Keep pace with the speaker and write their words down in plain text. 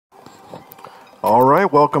All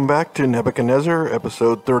right, welcome back to Nebuchadnezzar,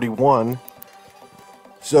 episode 31.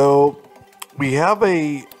 So, we have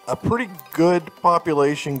a pretty good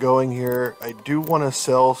population going here. I do want to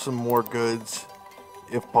sell some more goods,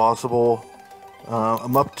 if possible.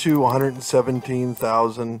 I'm up to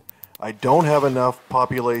 117,000. I don't have enough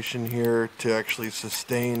population here to actually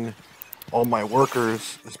sustain all my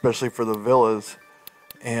workers, especially for the villas.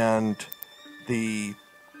 And the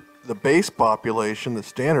base population, the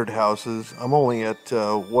standard houses, I'm only at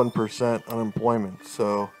 1% unemployment.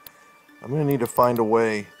 So I'm going to need to find a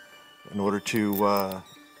way in order to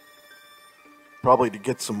probably to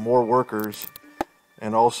get some more workers,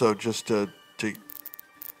 and also just to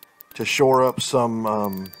shore up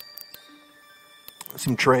some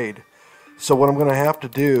trade. So what I'm going to have to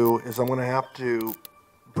do is I'm going to have to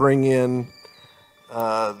bring in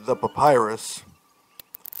the papyrus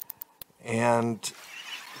and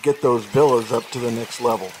get those villas up to the next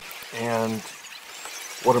level. And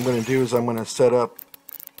what I'm going to do is I'm going to set up,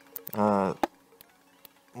 I'm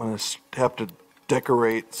going to have to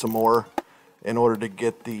decorate some more in order to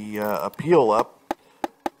get the appeal up.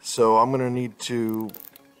 So I'm going to need to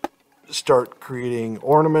start creating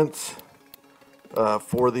ornaments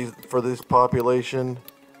for this population,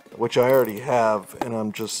 which I already have, and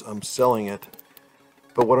I'm selling it.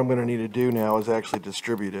 But what I'm going to need to do now is actually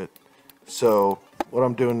distribute it. So what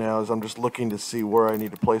I'm doing now is I'm just looking to see where I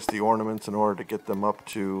need to place the ornaments in order to get them up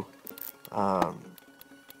to, the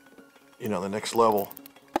next level.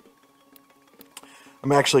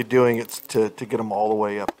 I'm actually doing it to get them all the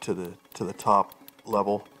way up to the top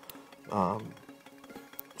level,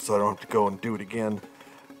 so I don't have to go and do it again.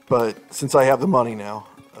 But since I have the money now,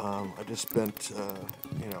 I just spent a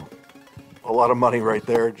lot of money right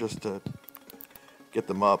there just to get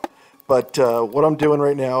them up. But what I'm doing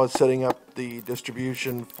right now is setting up the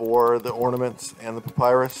distribution for the ornaments and the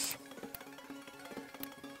papyrus.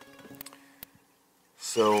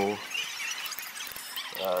 So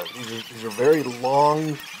these are very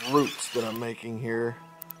long routes that I'm making here.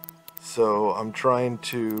 So I'm trying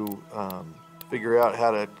to figure out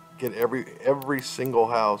how to get every single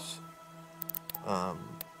house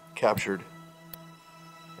captured.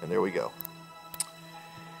 And there we go.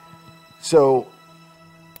 So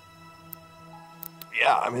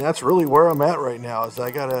yeah, I mean, that's really where I'm at right now. Is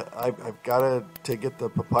I've got to get the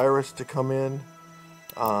papyrus to come in.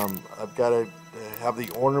 I've got to have the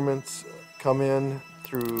ornaments come in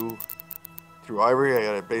through ivory. I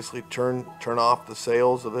got to basically turn off the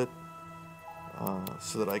sales of it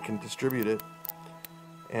so that I can distribute it,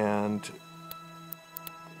 and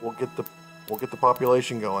we'll get the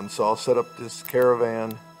population going. So I'll set up this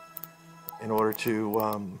caravan in order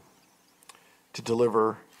to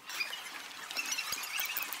deliver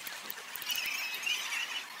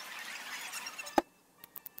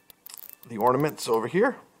the ornaments over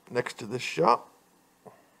here next to this shop,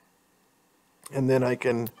 and then I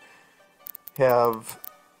can have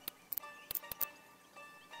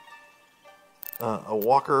a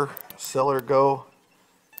walker seller go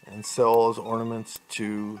and sell those ornaments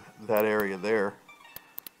to that area there,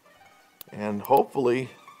 and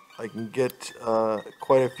hopefully I can get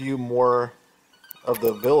quite a few more of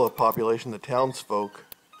the villa population, the townsfolk,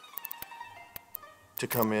 to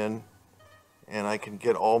come in, and I can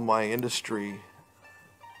get all my industry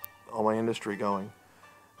going.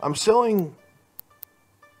 I'm selling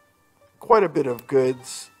quite a bit of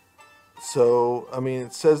goods, so I mean,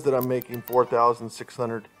 it says that I'm making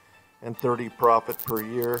 4,630 profit per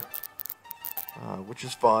year, which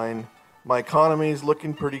is fine. My economy is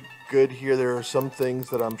looking pretty good here. There are some things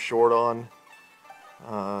that I'm short on,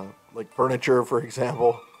 like furniture, for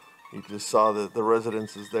example. You just saw that the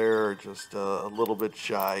residences there are just a little bit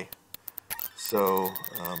shy. So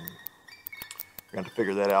we're going to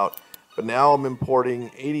figure that out. But now I'm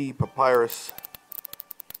importing 80 papyrus,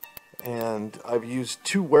 and I've used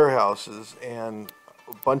 2 warehouses and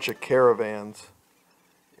a bunch of caravans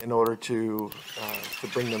in order to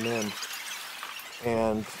bring them in.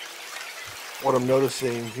 And what I'm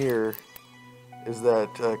noticing here is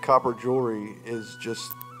that copper jewelry is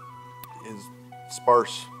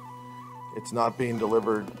sparse. It's not being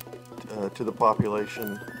delivered to the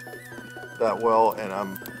population that well, and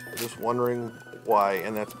I'm just wondering why.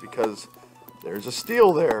 And that's because there's a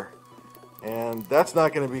steal there, and that's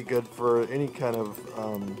not going to be good for any kind of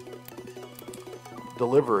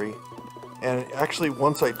delivery. And actually,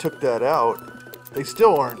 once I took that out, they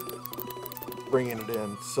still aren't bringing it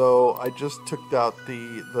in. So I just took out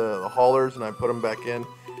the haulers and I put them back in,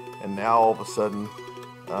 and now all of a sudden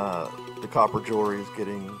the copper jewelry is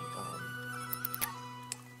getting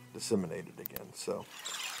disseminated again. So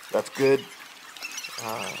that's good.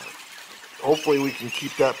 hopefully we can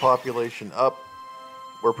keep that population up.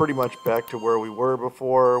 We're pretty much back to where we were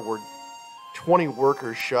before. We're 20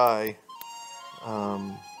 workers shy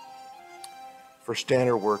for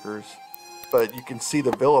standard workers. But you can see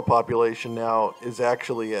the villa population now is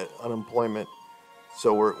actually at unemployment.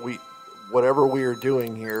 So whatever we are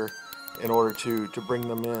doing here in order to bring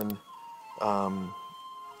them in,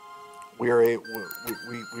 we are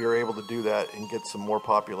able to do that and get some more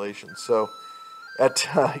population. So at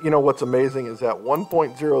what's amazing is at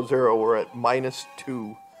 1.00 we're at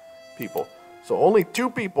 -2 people. So only 2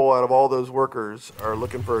 people out of all those workers are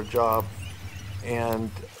looking for a job,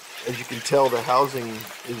 and as you can tell, the housing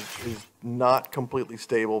is not completely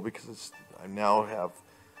stable because I now have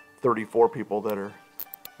 34 people that are,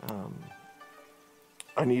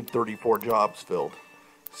 I need 34 jobs filled.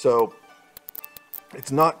 So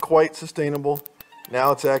it's not quite sustainable.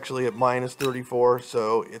 Now it's actually at -34,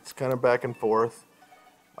 so it's kind of back and forth.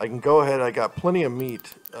 I can go ahead, I got plenty of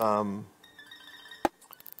meat.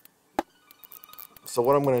 So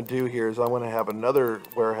what I'm going to do here is I'm going to have another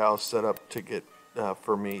warehouse set up to get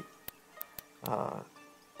for meat.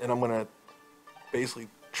 And I'm going to basically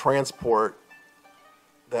transport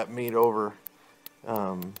that meat over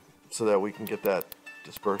so that we can get that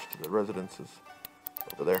dispersed to the residences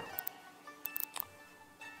over there.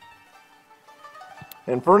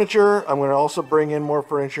 And furniture, I'm going to also bring in more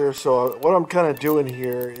furniture. So what I'm kind of doing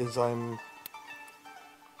here is I'm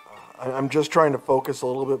just trying to focus a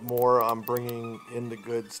little bit more on bringing in the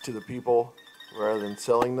goods to the people rather than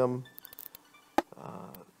selling them.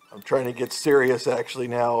 I'm trying to get serious actually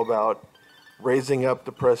now about raising up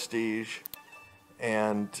the prestige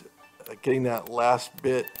and getting that last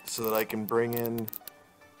bit so that I can bring in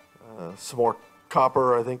some more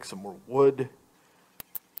copper, I think some more wood.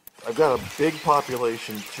 I've got a big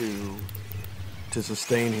population to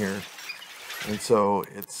sustain here, and so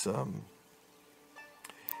it's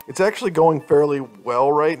actually going fairly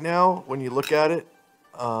well right now when you look at it.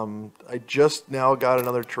 I just now got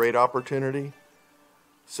another trade opportunity,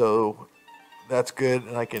 so that's good,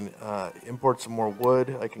 and I can import some more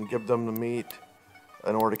wood. I can give them the meat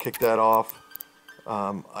in order to kick that off.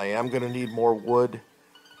 I am going to need more wood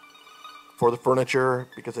for the furniture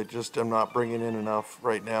because I just am not bringing in enough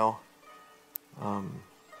right now.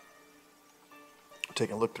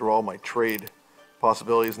 Taking a look through all my trade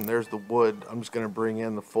possibilities, and there's the wood. I'm just going to bring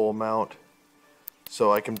in the full amount.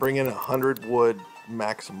 So I can bring in 100 wood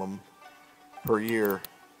maximum per year.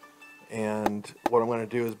 And what I'm going to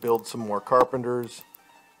do is build some more carpenters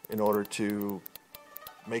in order to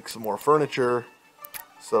make some more furniture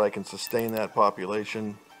so that I can sustain that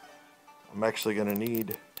population. I'm actually going to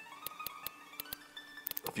need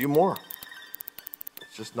a few more.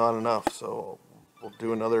 It's just not enough, so we'll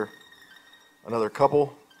do another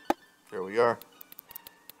couple. There we are.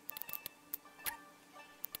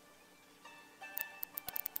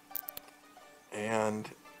 And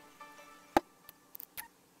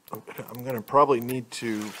I'm going to probably need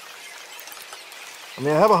to, I mean,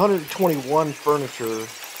 I have 121 furniture,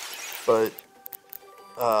 but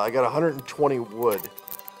I got 120 wood,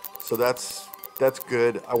 so that's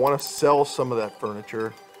good. I want to sell some of that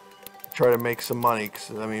furniture, try to make some money,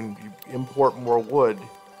 because I mean, you import more wood,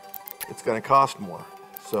 it's going to cost more.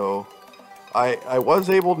 So I was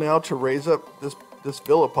able now to raise up this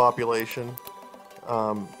villa population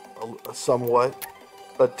somewhat,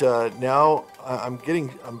 but now I'm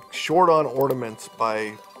short on ornaments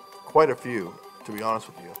by quite a few, to be honest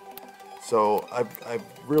with you. So I've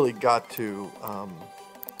really got to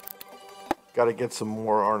get some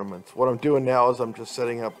more ornaments. What I'm doing now is I'm just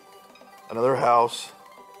setting up another house,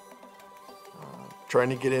 trying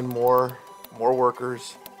to get in more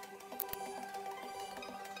workers,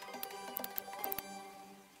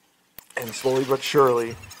 and slowly but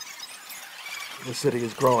surely the city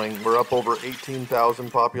is growing. We're up over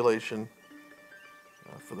 18,000 population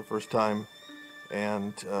for the first time,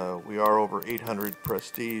 and we are over 800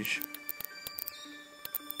 prestige.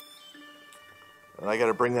 And I got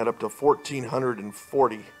to bring that up to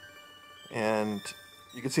 1,440. And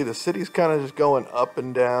you can see the city's kind of just going up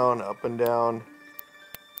and down, up and down.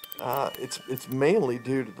 It's mainly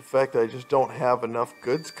due to the fact that I just don't have enough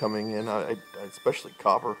goods coming in, especially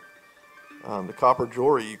copper. The copper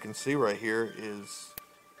jewelry you can see right here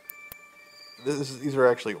these are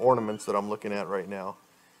actually ornaments that I'm looking at right now.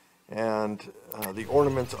 And the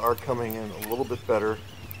ornaments are coming in a little bit better.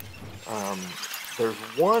 There's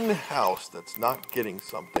one house that's not getting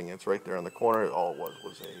something. It's right there in the corner. All it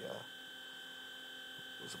was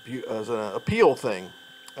an appeal thing.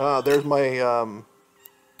 There's my.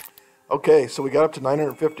 Okay, so we got up to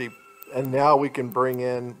 950, and now we can bring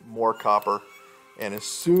in more copper. And as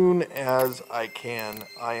soon as I can,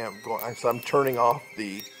 I'm turning off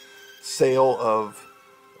the sale of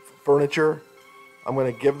furniture. I'm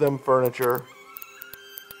going to give them furniture.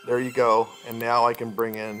 There you go. And now I can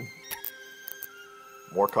bring in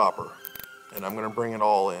more copper. And I'm going to bring it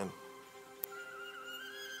all in.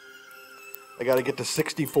 I got to get to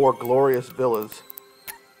 64 glorious villas.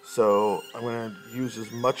 So I'm going to use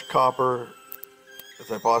as much copper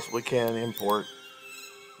as I possibly can import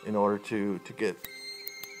in order to get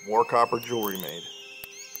more copper jewelry made.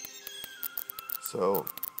 So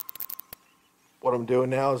what I'm doing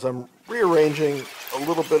now is I'm rearranging a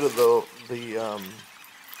little bit of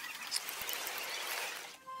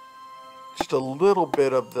just a little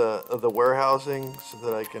bit of the warehousing so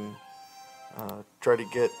that I can try to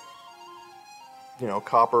get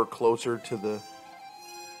copper closer to the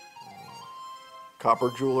copper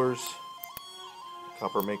jewelers,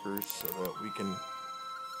 copper makers, so that we can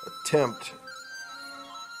attempt.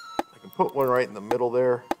 I can put one right in the middle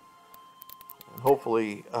there, and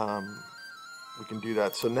hopefully we can do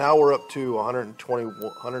that. So now we're up to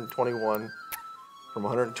 121 from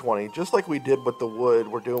 120, just like we did with the wood.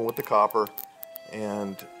 We're doing with the copper,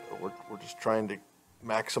 and we're just trying to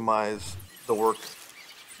maximize the work,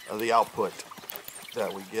 the output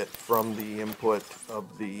that we get from the input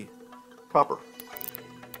of the copper.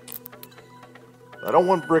 I don't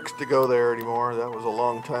want bricks to go there anymore. That was a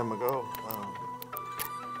long time ago.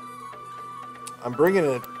 I'm bringing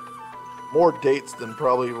in more dates than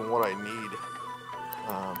probably even what I need.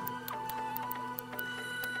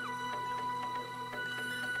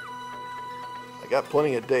 I got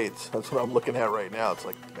plenty of dates. That's what I'm looking at right now. It's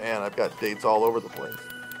like, man, I've got dates all over the place.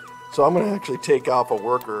 So I'm going to actually take off a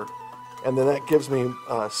worker, and then that gives me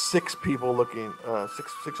 6 people looking,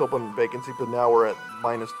 six open vacancies, but now we're at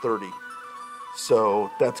minus 30. So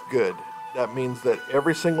that's good. That means that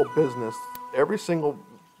every single business, every single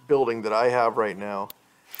building that I have right now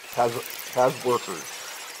has workers,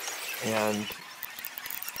 and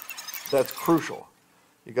that's crucial.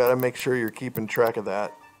 You got to make sure you're keeping track of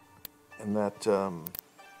that, and that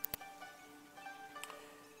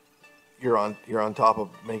you're on top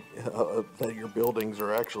of that your buildings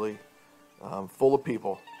are actually full of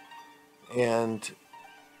people. And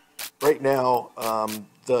right now,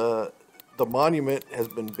 the monument has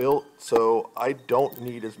been built, so I don't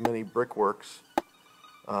need as many brickworks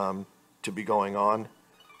to be going on,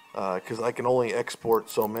 because I can only export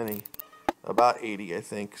so many, about 80, I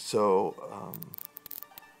think. So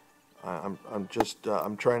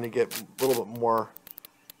I'm trying to get a little bit more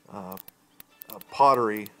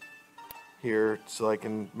pottery here, so I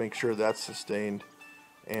can make sure that's sustained,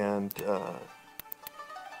 and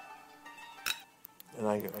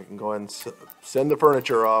I can go ahead and send the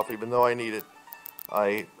furniture off. Even though I need it,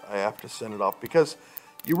 I have to send it off, because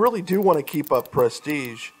you really do want to keep up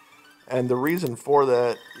prestige, and the reason for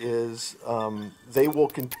that is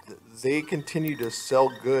they continue to sell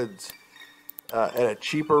goods at a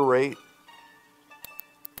cheaper rate,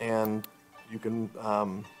 and you can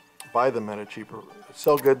buy them at a cheaper,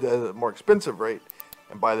 sell goods at a more expensive rate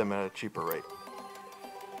and buy them at a cheaper rate.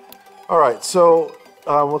 All right, so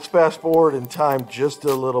let's fast forward in time just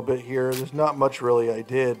a little bit here. There's not much really I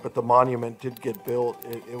did, but the monument did get built.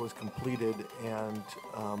 It was completed, and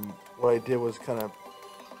what I did was kind of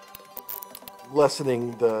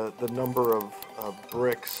lessening the number of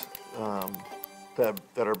bricks that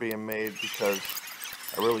are being made, because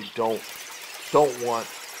I really don't want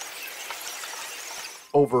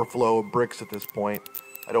overflow of bricks at this point.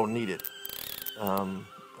 I don't need it.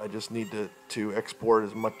 I just need to export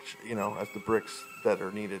as much, as the bricks that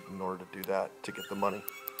are needed in order to do that, to get the money.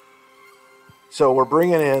 So we're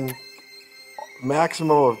bringing in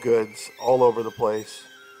maximum of goods all over the place.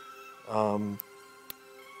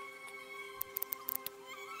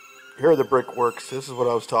 Here are the brickworks. This is what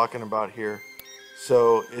I was talking about here.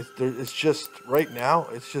 So it's just, right now,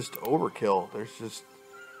 it's just overkill. There's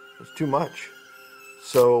too much.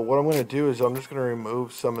 So what I'm going to do is I'm just going to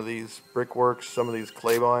remove some of these brickworks, some of these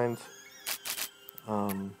clay lines.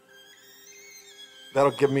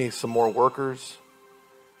 That'll give me some more workers.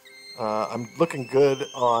 I'm looking good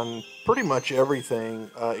on pretty much everything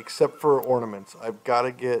except for ornaments. I've got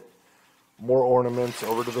to get more ornaments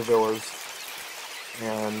over to the villas.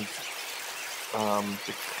 And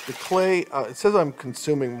the clay, it says I'm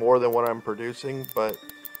consuming more than what I'm producing, but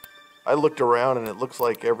I looked around and it looks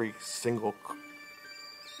like every single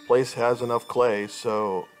place has enough clay,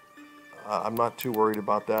 so I'm not too worried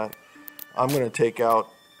about that. I'm going to take out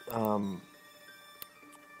some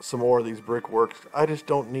more of these brickworks. I just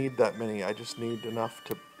don't need that many. I just need enough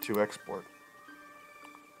to export.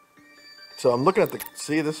 So I'm looking at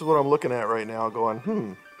see, this is what I'm looking at right now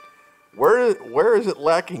going, where is it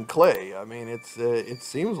lacking clay? I mean, it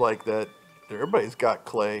seems like that everybody's got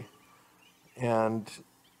clay, and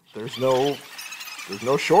there's no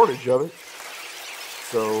shortage of it.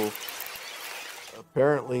 So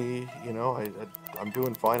apparently, I'm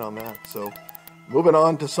doing fine on that. So moving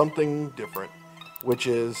on to something different, which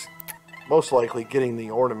is most likely getting the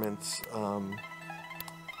ornaments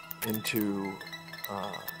into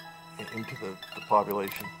the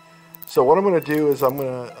population. So what I'm going to do is I'm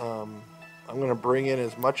going to bring in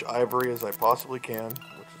as much ivory as I possibly can,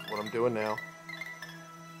 which is what I'm doing now.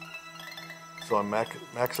 So I'm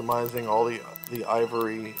maximizing all the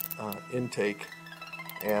ivory intake,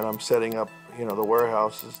 and I'm setting up the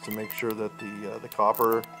warehouses to make sure that the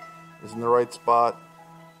copper is in the right spot,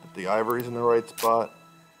 that the ivory is in the right spot,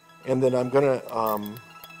 and then I'm gonna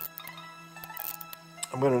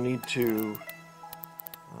need to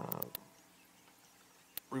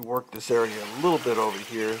rework this area a little bit over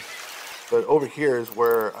here. But over here is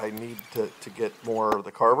where I need to get more of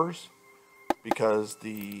the carvers, because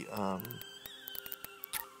the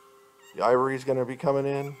ivory is going to be coming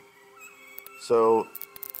in. So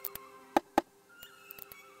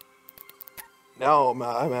now I'm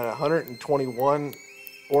at 121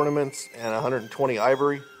 ornaments and 120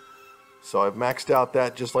 ivory. So I've maxed out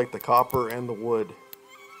that, just like the copper and the wood.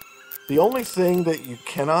 The only thing that you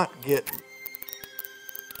cannot get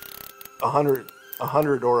 100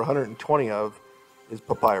 or 120 of is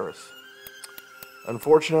papyrus.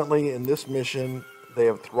 Unfortunately, in this mission, they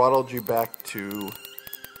have throttled you back to,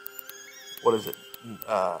 what is it,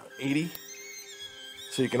 80?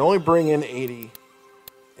 So you can only bring in 80,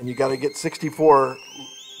 and you got to get 64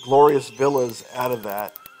 glorious villas out of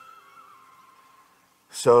that.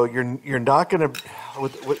 So you're not going to,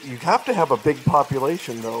 you have to have a big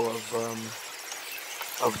population though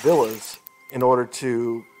of villas in order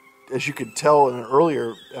to, as you could tell in an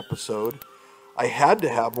earlier episode, I had to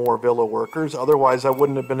have more villa workers, otherwise I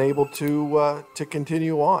wouldn't have been able to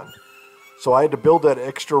continue on. So I had to build that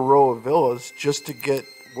extra row of villas just to get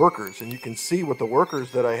workers. And you can see with the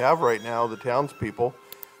workers that I have right now, the townspeople,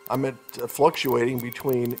 I'm at fluctuating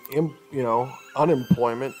between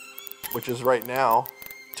unemployment, which is right now,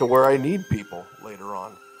 to where I need people later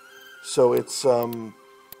on. So it's a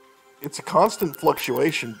constant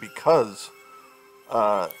fluctuation because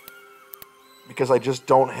I just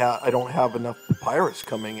don't have enough papyrus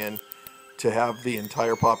coming in to have the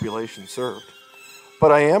entire population served.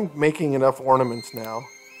 But I am making enough ornaments now,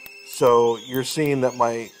 so you're seeing that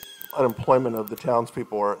my unemployment of the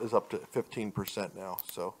townspeople is up to 15% now.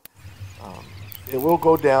 So it will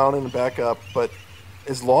go down and back up, but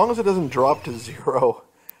as long as it doesn't drop to zero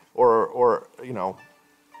or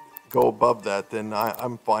go above that, then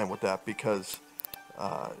I'm fine with that, because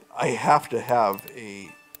I have to have a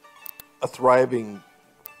thriving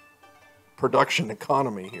production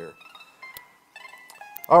economy here.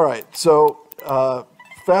 All right, so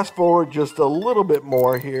fast forward just a little bit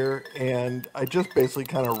more here, and I just basically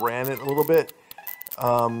kind of ran it a little bit.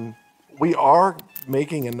 We are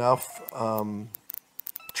making enough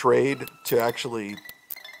trade to actually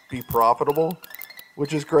be profitable,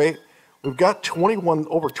 which is great. We've got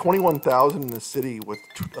over 21,000 in the city with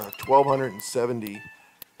 1,270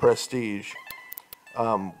 prestige.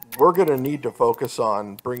 We're going to need to focus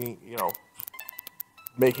on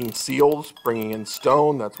making seals, bringing in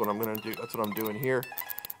stone. That's what I'm going to do. That's what I'm doing here.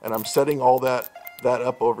 And I'm setting all that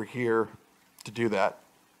up over here to do that.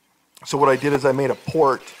 So what I did is I made a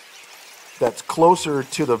port that's closer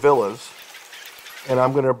to the villas, and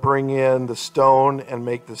I'm going to bring in the stone and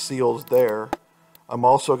make the seals there. I'm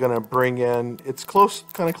also going to bring in, it's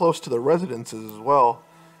kind of close to the residences as well,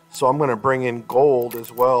 so I'm going to bring in gold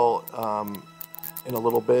as well in a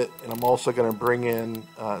little bit, and I'm also going to bring in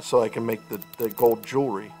so I can make the gold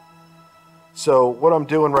jewelry. So what I'm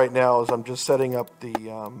doing right now is I'm just setting up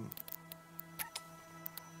the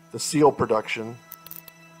seal production.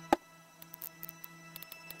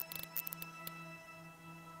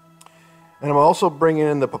 And I'm also bringing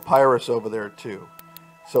in the papyrus over there too.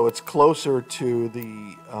 So it's closer to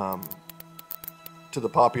the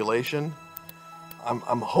population.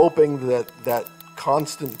 I'm hoping that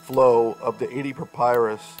constant flow of the 80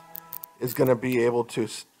 papyrus is going to be able to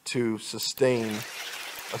sustain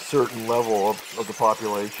a certain level of the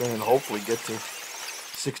population, and hopefully get to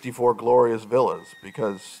 64 glorious villas,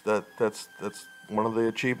 because that's one of the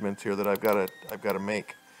achievements here that I've got to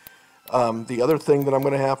make. The other thing that I'm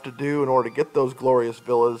going to have to do in order to get those glorious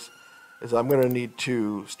villas is I'm going to need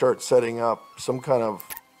to start setting up some kind of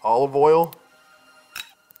olive oil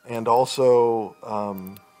and also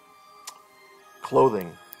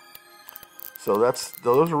clothing. So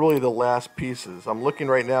those are really the last pieces. I'm looking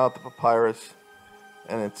right now at the papyrus,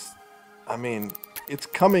 and I mean, it's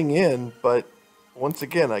coming in, but once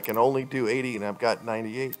again, I can only do 80, and I've got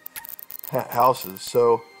 98 houses.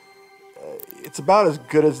 So it's about as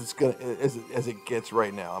good as as it gets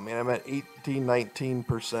right now. I mean, I'm at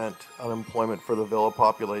 19% unemployment for the villa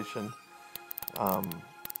population.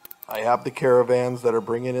 I have the caravans that are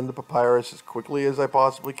bringing in the papyrus as quickly as I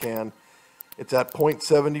possibly can. It's at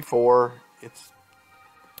 0.74.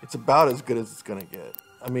 It's about as good as it's going to get.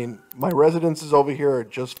 I mean, my residences over here are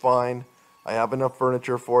just fine. I have enough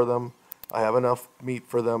furniture for them. I have enough meat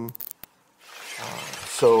for them.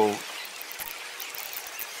 So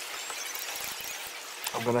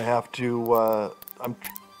I'm going to have to, I'm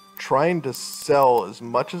trying to sell as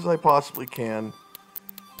much as I possibly can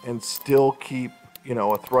and still keep, you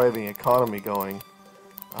know, a thriving economy going.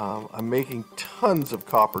 I'm making tons of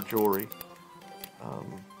copper jewelry.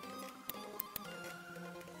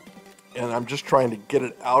 And I'm just trying to get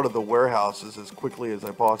it out of the warehouses as quickly as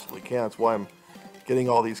I possibly can. That's why I'm getting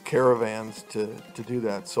all these caravans to do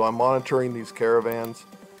that. So I'm monitoring these caravans.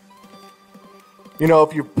 You know,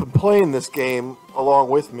 if you've been playing this game along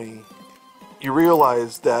with me, you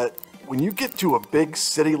realize that when you get to a big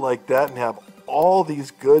city like that and have all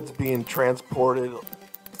these goods being transported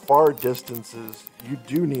far distances, you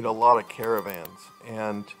do need a lot of caravans.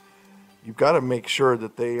 And you've got to make sure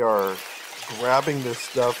that they are grabbing this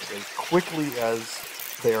stuff as quickly as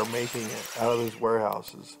they are making it out of those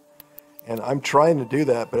warehouses. And I'm trying to do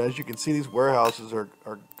that, but as you can see, these warehouses are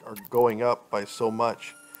going up by so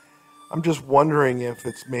much. I'm just wondering if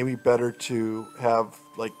it's maybe better to have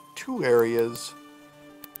like 2 areas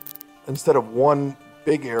instead of one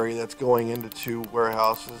big area that's going into 2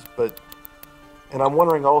 warehouses. And I'm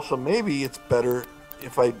wondering also, maybe it's better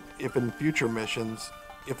if in future missions,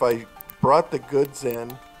 if I brought the goods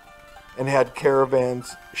in and had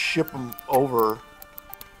caravans ship them over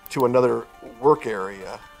to another work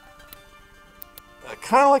area.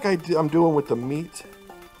 Kind of like I'm doing with the meat.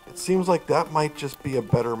 It seems like that might just be a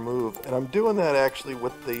better move. And I'm doing that actually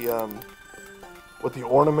with the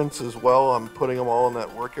ornaments as well. I'm putting them all in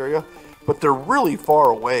that work area. But they're really far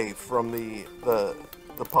away from the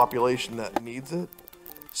population that needs it.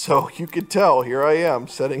 So you could tell, here I am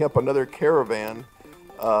setting up another caravan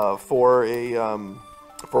for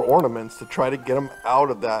ornaments to try to get them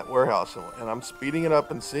out of that warehouse. And I'm speeding it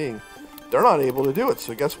up and seeing they're not able to do it.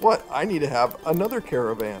 So guess what? I need to have another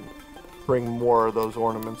caravan bring more of those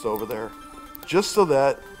ornaments over there, just so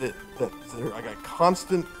that I got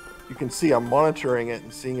constant. You can see I'm monitoring it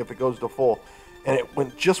and seeing if it goes to full, and it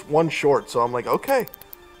went just one short. So I'm like, okay,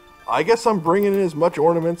 I guess I'm bringing in as much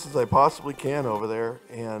ornaments as I possibly can over there,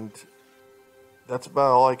 and that's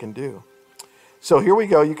about all I can do. So here we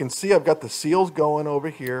go. You can see I've got the seals going over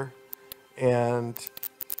here, and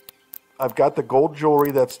I've got the gold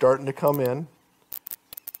jewelry that's starting to come in.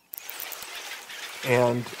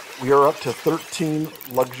 And we are up to 13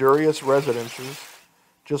 luxurious residences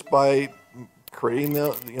just by creating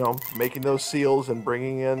making those seals and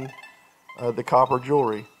bringing in the copper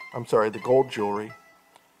jewelry. I'm sorry, the gold jewelry.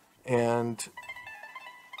 And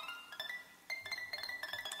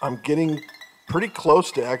I'm getting pretty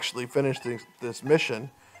close to actually finish this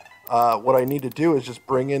mission. What I need to do is just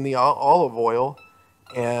bring in the olive oil,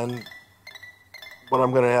 and what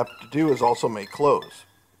I'm going to have to do is also make clothes.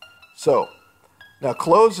 So now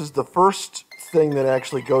clothes is the first thing that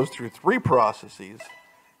actually goes through 3 processes,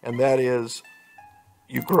 and that is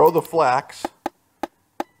you grow the flax,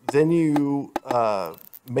 then you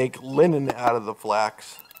make linen out of the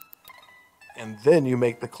flax, and then you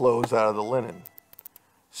make the clothes out of the linen.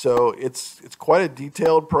 So it's quite a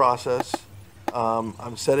detailed process.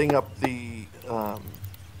 I'm setting up the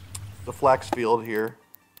flax field here.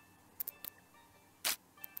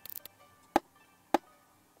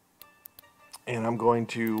 And I'm going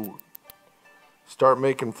to start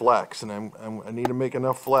making flax, and I need to make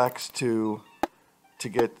enough flax to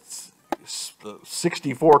get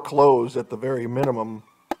 64 clothes at the very minimum,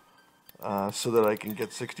 so that I can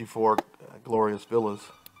get 64 glorious villas.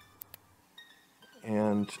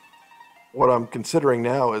 And what I'm considering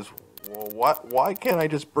now is, well, why can't I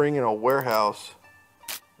just bring in a warehouse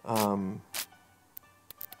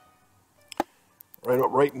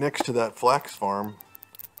right next to that flax farm,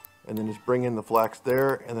 and then just bring in the flax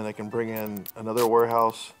there, and then I can bring in another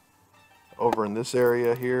warehouse over in this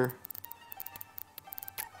area here.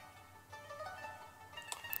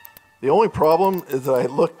 The only problem is that I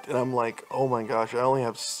looked and I'm like, oh my gosh, I only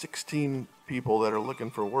have 16 people that are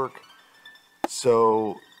looking for work.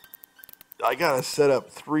 So I gotta set up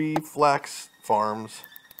 3 flax farms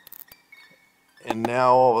And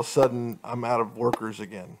now all of a sudden I'm out of workers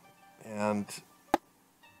again, and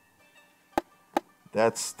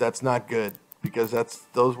that's not good, because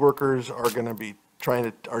those workers are going to be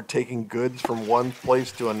are taking goods from one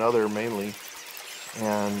place to another mainly,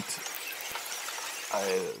 and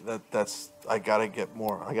I gotta get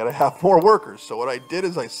more. I gotta have more workers. So what I did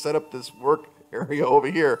is I set up this work area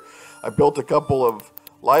over here. I built a couple of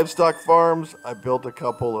livestock farms. I built a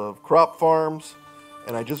couple of crop farms,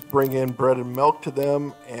 and I just bring in bread and milk to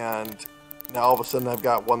them. And now all of a sudden I've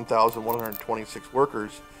got 1,126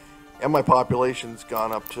 workers, and my population's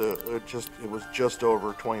gone up to it was just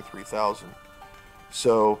over 23,000.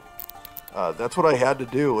 So that's what I had to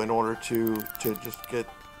do in order to just get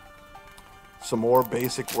some more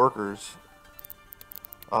basic workers.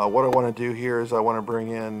 What I want to do here is I want to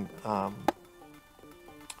bring in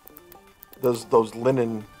those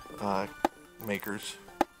linen makers,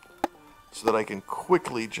 so that I can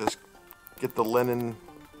quickly just get the linen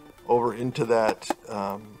over into that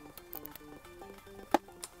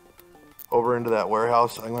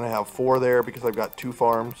warehouse. I'm going to have 4 there because I've got 2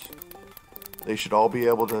 farms. They should all be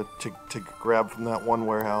able to grab from that one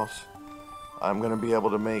warehouse. I'm going to be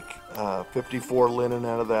able to make 54 linen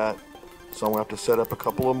out of that, so I'm going to have to set up a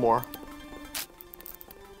couple of more.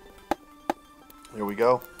 There we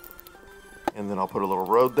go. And then I'll put a little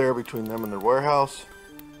road there between them and the warehouse.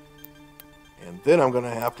 And then I'm going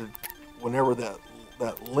to have to, whenever that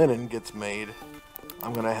linen gets made,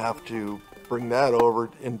 I'm going to have to bring that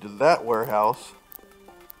over into that warehouse.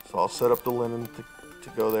 So I'll set up the linen to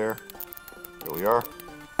go there. There we are.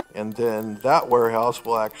 And then that warehouse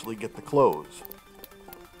will actually get the clothes.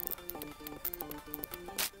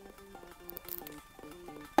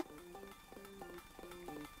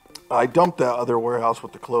 I dumped that other warehouse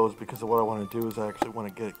with the clothes because of what I want to do is I actually want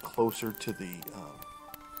to get it closer to the,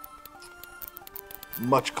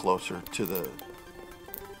 much closer to the,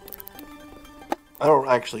 I don't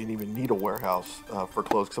actually even need a warehouse for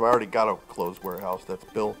clothes, because I already got a clothes warehouse that's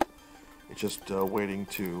built. It's just waiting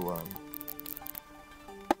to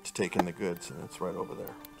take in the goods, and it's right over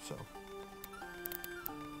there. So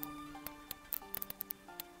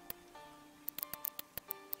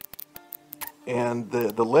and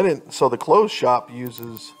the linen, so the clothes shop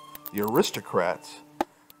uses the aristocrats,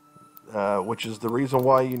 which is the reason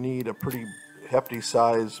why you need a pretty hefty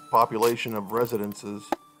size population of residences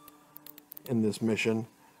in this mission,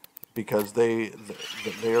 because they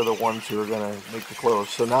are the ones who are going to make the clothes.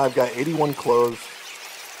 So now I've got 81 clothes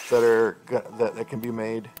that can be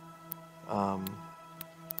made,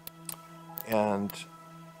 and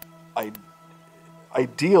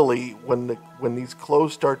ideally when these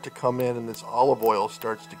clothes start to come in and this olive oil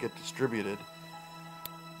starts to get distributed,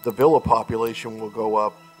 the villa population will go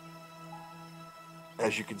up.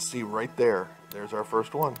 As you can see right there, there's our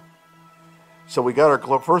first one. So we got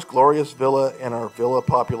our first glorious villa, and our villa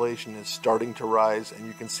population is starting to rise, and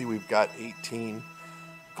you can see we've got 18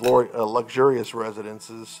 luxurious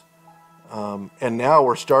residences, and now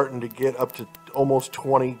we're starting to get up to almost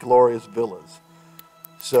 20 glorious villas.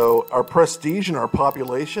 So our prestige and our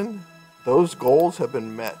population, those goals have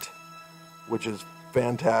been met, which is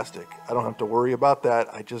fantastic. I don't have to worry about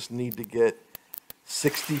that. I just need to get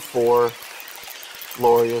 64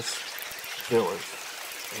 glorious villas,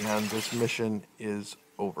 and this mission is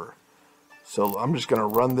over. So I'm just going to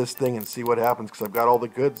run this thing and see what happens, because I've got all the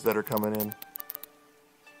goods that are coming in.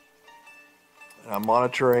 And I'm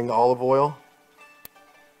monitoring olive oil,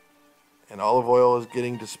 and olive oil is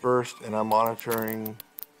getting dispersed, and I'm monitoring.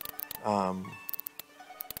 I'm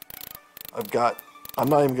gonna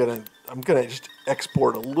just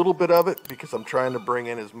export a little bit of it, because I'm trying to bring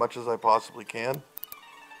in as much as I possibly can.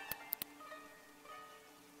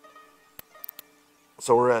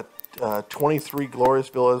 So we're at 23 glorious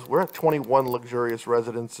villas. We're at 21 luxurious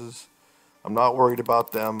residences. I'm not worried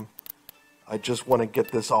about them. I just want to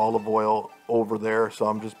get this olive oil over there, so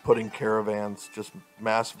I'm just putting caravans, just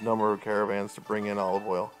massive number of caravans to bring in olive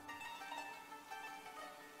oil.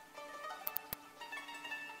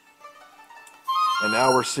 And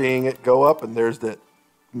now we're seeing it go up, and there's that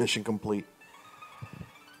mission complete.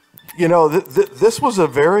 You know, this was a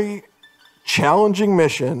very challenging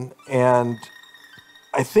mission, and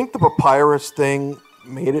I think the papyrus thing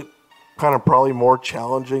made it kind of probably more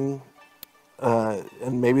challenging,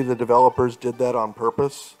 and maybe the developers did that on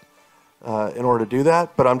purpose in order to do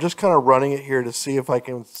that. But I'm just kind of running it here to see if I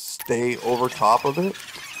can stay over top of it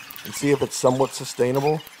and see if it's somewhat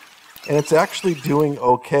sustainable. And it's actually doing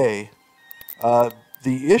okay.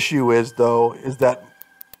 The issue is, though, is that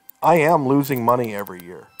I am losing money every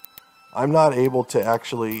year. I'm not able to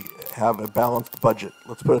actually have a balanced budget.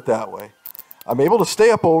 Let's put it that way. I'm able to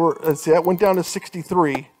stay up over, let's see, that went down to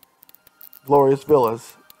 63, Glorious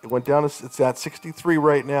Villas. It went down to, it's at 63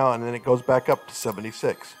 right now, and then it goes back up to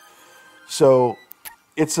 76. So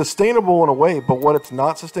it's sustainable in a way, but what it's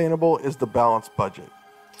not sustainable is the balanced budget.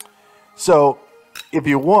 So if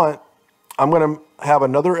you want, I'm going to have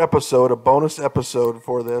another episode, a bonus episode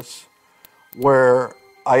for this, where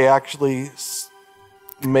I actually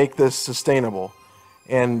make this sustainable.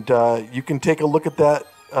 And you can take a look at that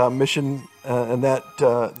mission and that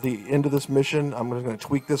the end of this mission. I'm going to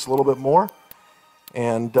tweak this a little bit more.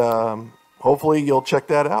 And hopefully you'll check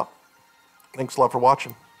that out. Thanks a lot for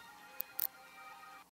watching.